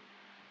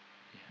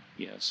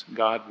 yes,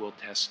 God will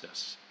test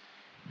us.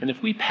 And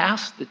if we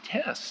pass the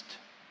test,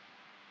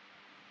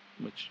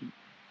 which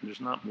there's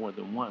not more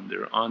than one,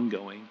 they're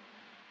ongoing,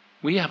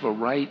 we have a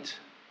right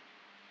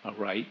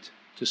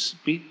to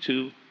speak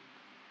to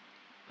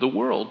the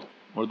world,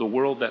 or the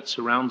world that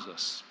surrounds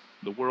us,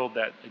 the world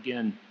that,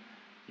 again,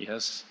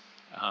 yes,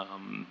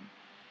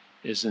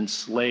 is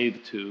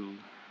enslaved to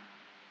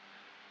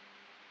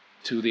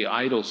the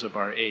idols of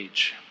our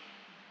age,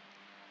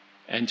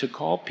 and to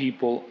call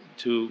people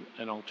to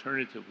an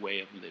alternative way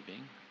of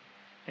living,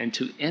 and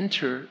to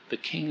enter the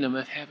kingdom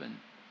of heaven,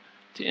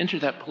 to enter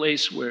that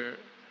place where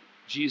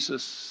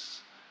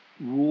Jesus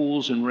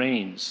rules and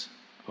reigns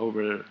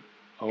over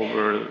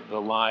the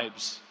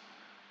lives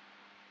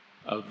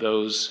of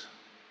those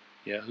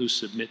who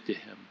submit to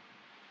him.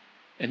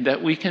 And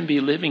that we can be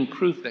living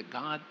proof that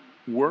God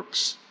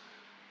works.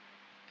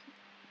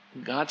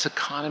 God's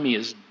economy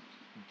is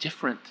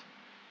different.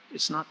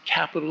 It's not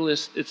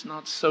capitalist, it's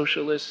not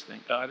socialist,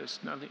 thank God.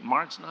 It's nothing.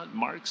 It's not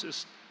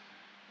Marxist.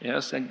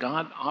 Yes, and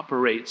God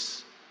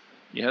operates,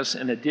 yes,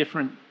 in a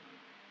different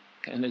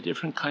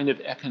kind of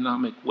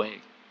economic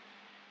way.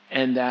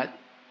 And that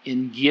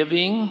in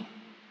giving,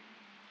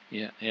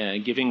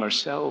 giving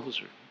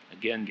ourselves, or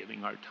again,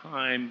 giving our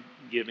time,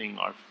 giving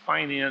our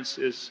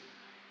finances,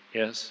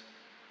 yes,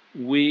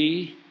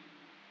 we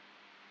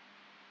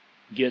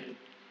get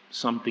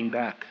something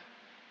back.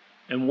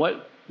 And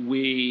what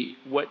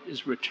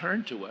is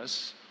returned to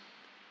us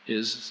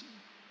is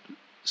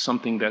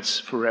something that's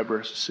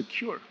forever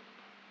secure.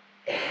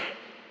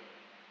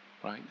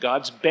 Right?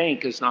 God's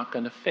bank is not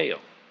going to fail.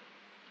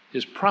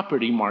 His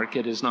property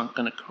market is not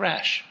going to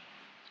crash.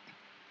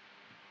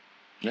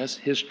 Yes,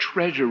 his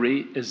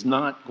treasury is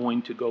not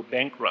going to go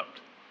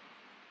bankrupt.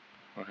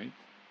 Right?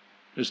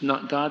 There's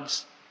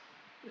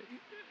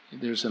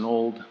an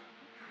old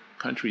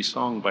country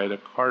song by the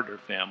Carter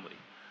family.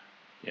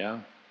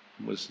 Yeah.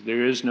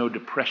 There is no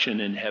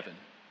depression in heaven.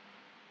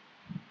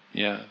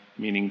 Yeah,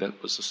 meaning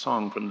that was a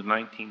song from the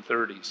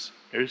 1930s.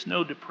 There's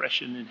no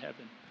depression in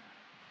heaven.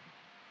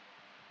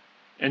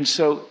 And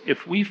so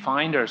if we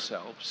find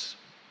ourselves,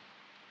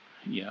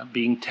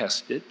 being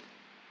tested,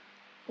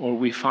 or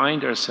we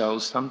find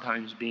ourselves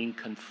sometimes being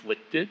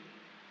conflicted,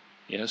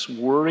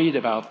 worried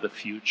about the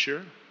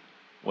future,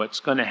 what's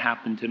going to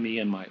happen to me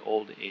in my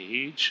old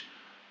age,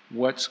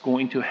 what's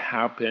going to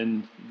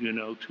happen,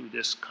 to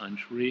this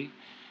country,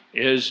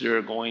 is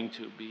there going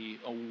to be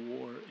a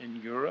war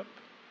in Europe?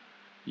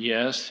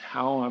 Yes,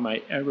 how am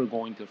I ever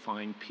going to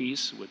find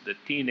peace with the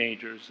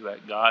teenagers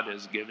that God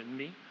has given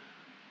me?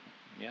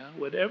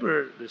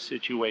 Whatever the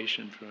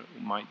situation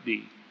might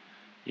be.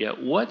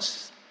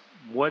 What's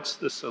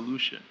the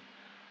solution?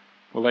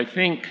 Well, I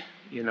think,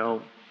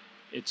 it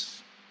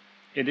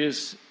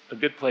is a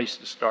good place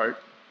to start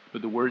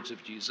with the words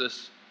of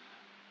Jesus.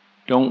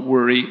 Don't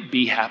worry,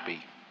 be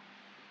happy.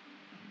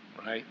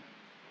 Right?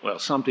 Well,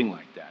 something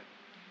like that.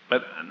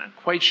 But I'm not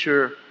quite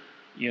sure,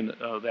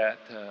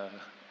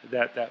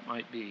 that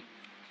might be,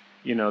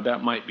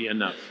 that might be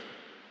enough.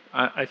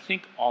 I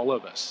think all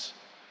of us,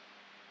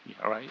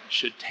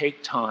 should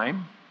take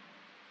time,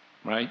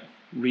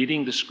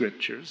 reading the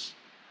scriptures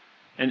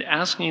and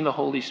asking the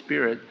Holy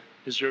Spirit,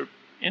 is there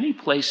any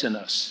place in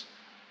us,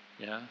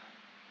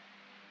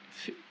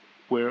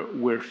 where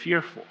we're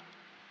fearful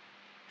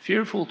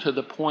to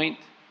the point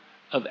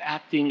of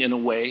acting in a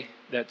way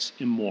that's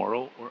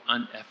immoral or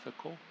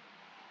unethical,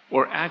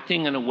 or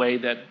acting in a way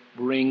that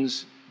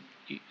brings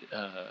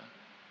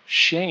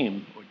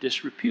shame or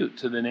disrepute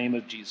to the name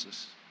of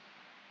Jesus?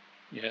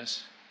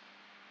 Yes.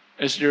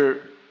 Is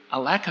there a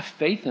lack of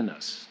faith in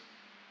us?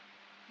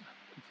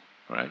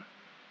 Right?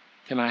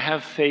 Can I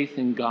have faith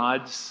in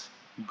God's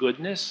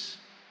goodness?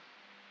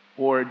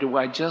 Or do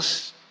I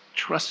just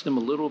trust Him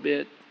a little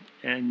bit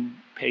and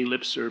pay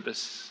lip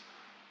service?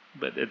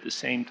 But at the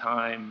same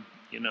time,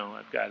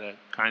 I've got to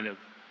kind of,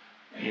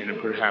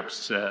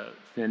 perhaps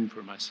fend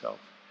for myself.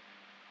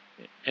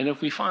 And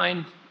if we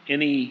find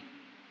any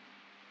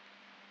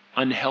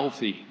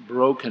unhealthy,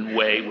 broken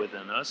way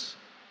within us,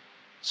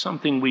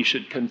 something we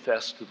should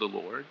confess to the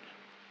Lord,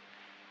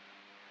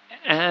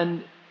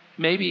 and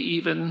maybe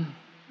even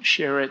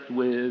share it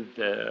with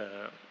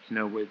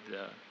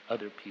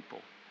other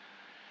people.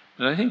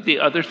 And I think the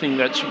other thing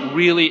that's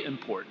really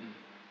important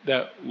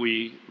that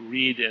we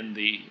read in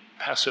the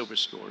Passover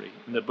story,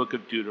 in the book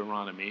of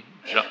Deuteronomy,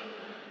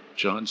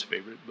 John's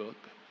favorite book,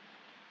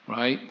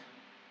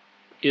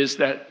 is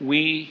that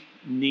we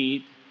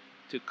need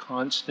to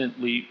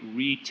constantly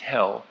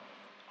retell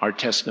our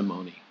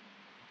testimony.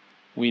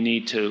 We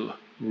need to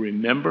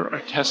remember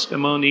our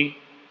testimony,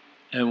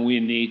 and we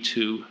need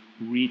to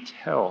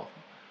retell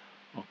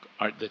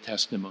the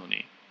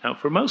testimony. Now,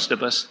 for most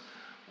of us,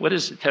 what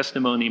does the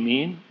testimony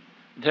mean?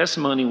 The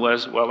testimony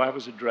was, well, I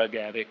was a drug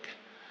addict.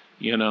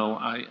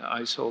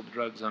 I sold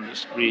drugs on the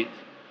street.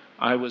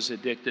 I was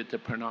addicted to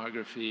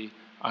pornography.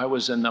 I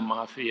was in the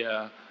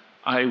mafia.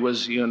 I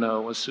was,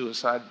 a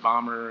suicide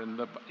bomber.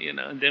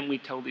 And then we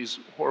tell these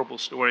horrible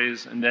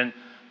stories. And then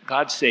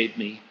God saved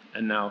me.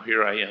 And now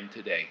here I am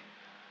today.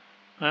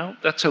 Well,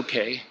 that's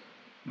okay.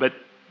 But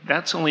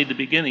that's only the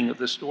beginning of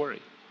the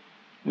story.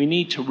 We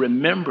need to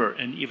remember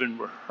and even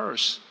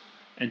rehearse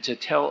and to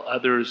tell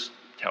others,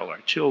 tell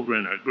our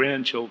children, our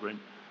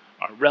grandchildren,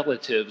 our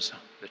relatives,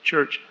 the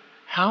church,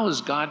 how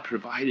has God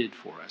provided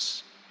for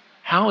us?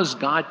 How has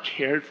God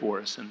cared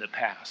for us in the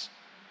past?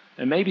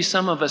 And maybe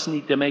some of us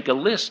need to make a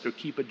list or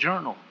keep a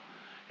journal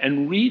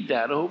and read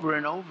that over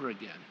and over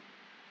again.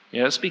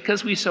 Yes,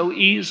 because we so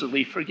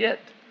easily forget.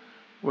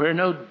 We're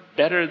no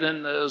better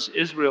than those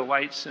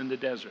Israelites in the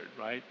desert,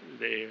 right?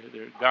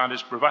 God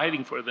is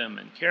providing for them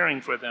and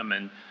caring for them,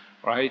 and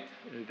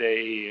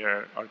they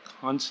are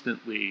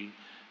constantly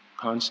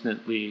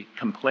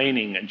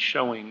complaining and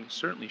showing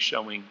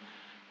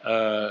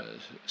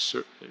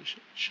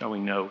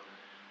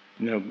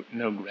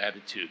no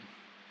gratitude.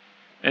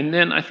 And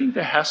then I think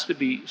there has to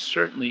be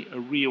certainly a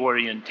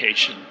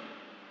reorientation,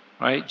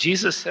 right?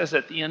 Jesus says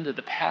at the end of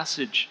the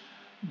passage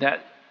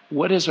that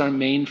what is our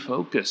main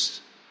focus?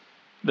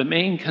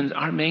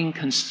 Our main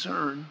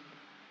concern,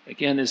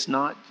 again, is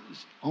not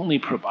only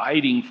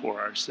providing for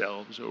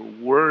ourselves or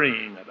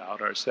worrying about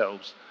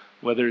ourselves,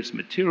 whether it's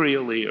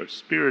materially or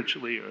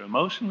spiritually or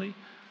emotionally,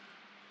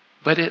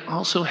 but it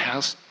also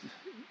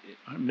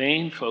our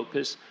main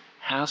focus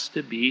has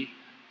to be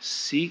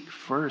seek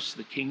first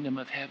the kingdom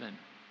of heaven.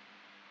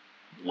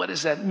 What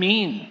does that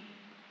mean?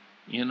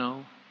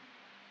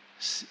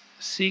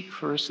 Seek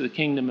first the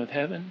kingdom of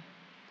heaven,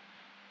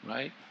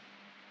 right?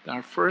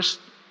 Our first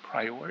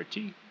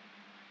priority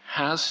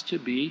has to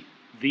be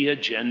the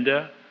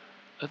agenda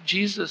of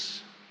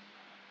Jesus.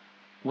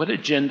 What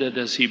agenda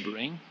does He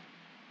bring?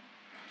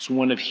 It's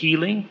one of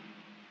healing,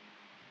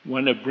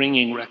 one of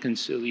bringing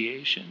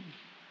reconciliation,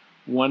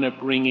 one of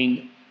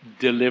bringing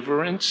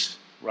deliverance,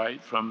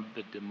 from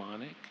the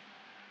demonic,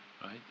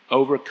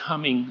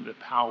 overcoming the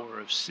power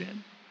of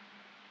sin,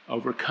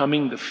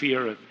 overcoming the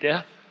fear of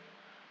death.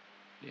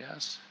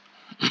 Yes.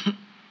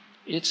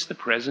 It's the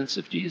presence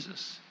of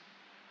Jesus.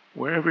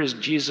 Wherever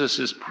Jesus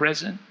is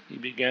present, he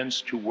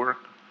begins to work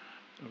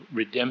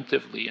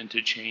redemptively and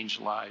to change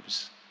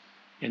lives.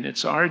 And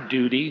it's our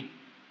duty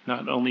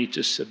not only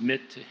to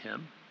submit to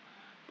him,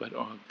 but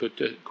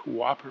to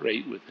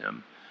cooperate with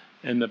him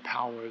in the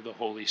power of the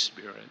Holy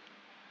Spirit.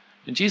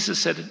 And Jesus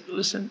said,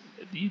 listen,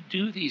 if you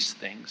do these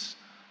things,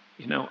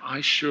 I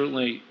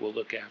surely will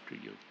look after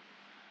you.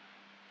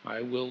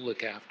 I will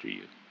look after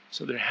you.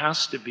 So there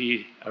has to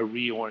be a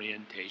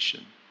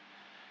reorientation.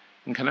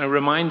 And can I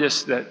remind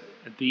us that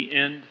at the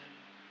end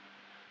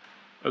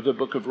of the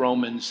book of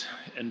Romans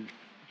in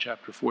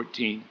chapter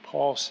 14,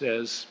 Paul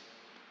says,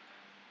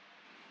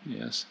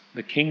 yes,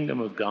 the kingdom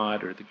of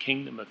God or the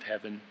kingdom of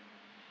heaven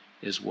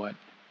is what?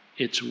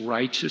 It's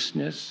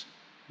righteousness,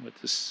 what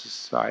the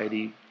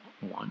society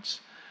wants.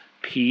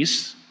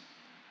 Peace.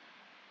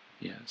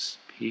 Yes,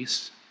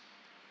 peace.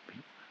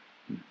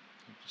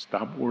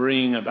 Stop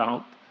worrying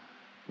about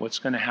what's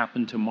going to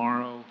happen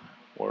tomorrow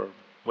or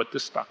what the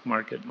stock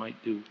market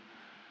might do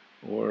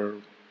or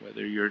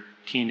whether your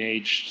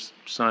teenage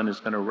son is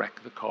going to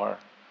wreck the car.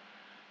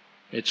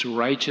 It's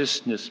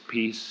righteousness,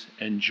 peace,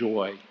 and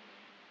joy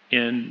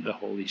in the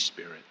Holy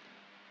Spirit.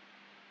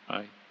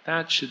 Right?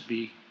 That should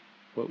be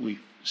what we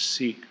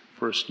seek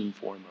first and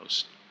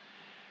foremost.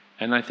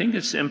 And I think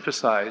it's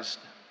emphasized.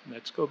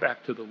 Let's go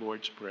back to the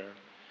Lord's Prayer.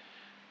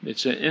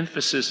 It's an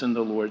emphasis in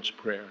the Lord's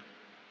Prayer.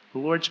 The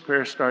Lord's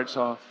Prayer starts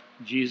off,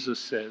 Jesus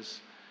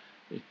says,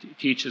 it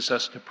teaches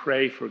us to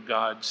pray for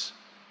God's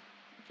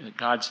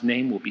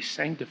name will be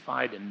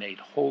sanctified and made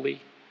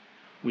holy.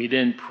 We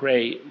then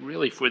pray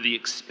really for the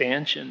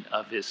expansion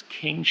of his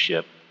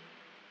kingship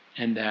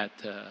and that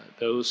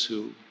those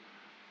who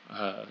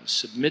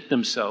submit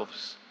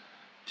themselves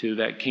to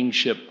that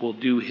kingship will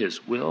do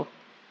his will.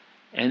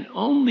 And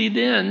only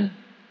then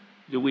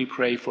do we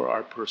pray for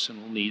our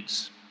personal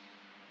needs.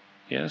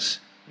 Yes?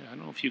 I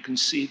don't know if you can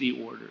see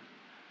the order.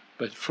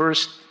 But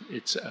first,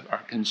 it's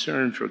our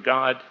concern for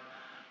God,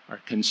 our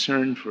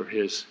concern for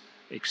his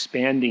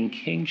expanding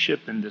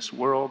kingship in this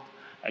world,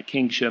 a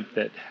kingship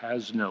that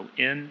has no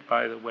end,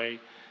 by the way,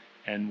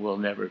 and will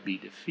never be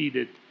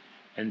defeated.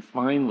 And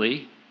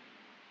finally,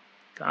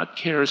 God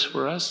cares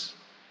for us,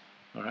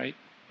 all right?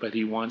 But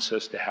he wants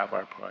us to have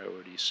our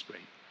priorities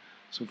straight.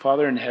 So,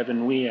 Father in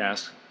heaven, we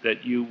ask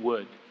that you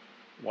would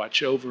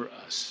watch over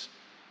us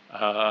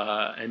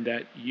and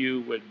that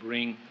you would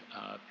bring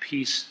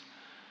peace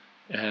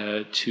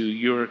to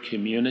your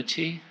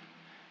community,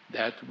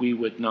 that we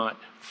would not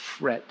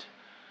fret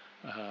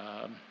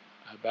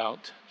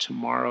about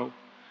tomorrow,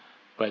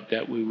 but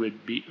that we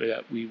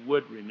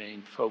would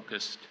remain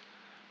focused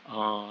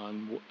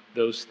on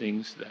those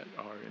things that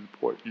are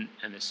important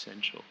and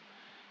essential.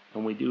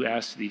 And we do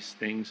ask these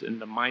things in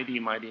the mighty,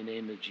 mighty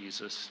name of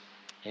Jesus.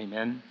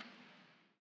 Amen.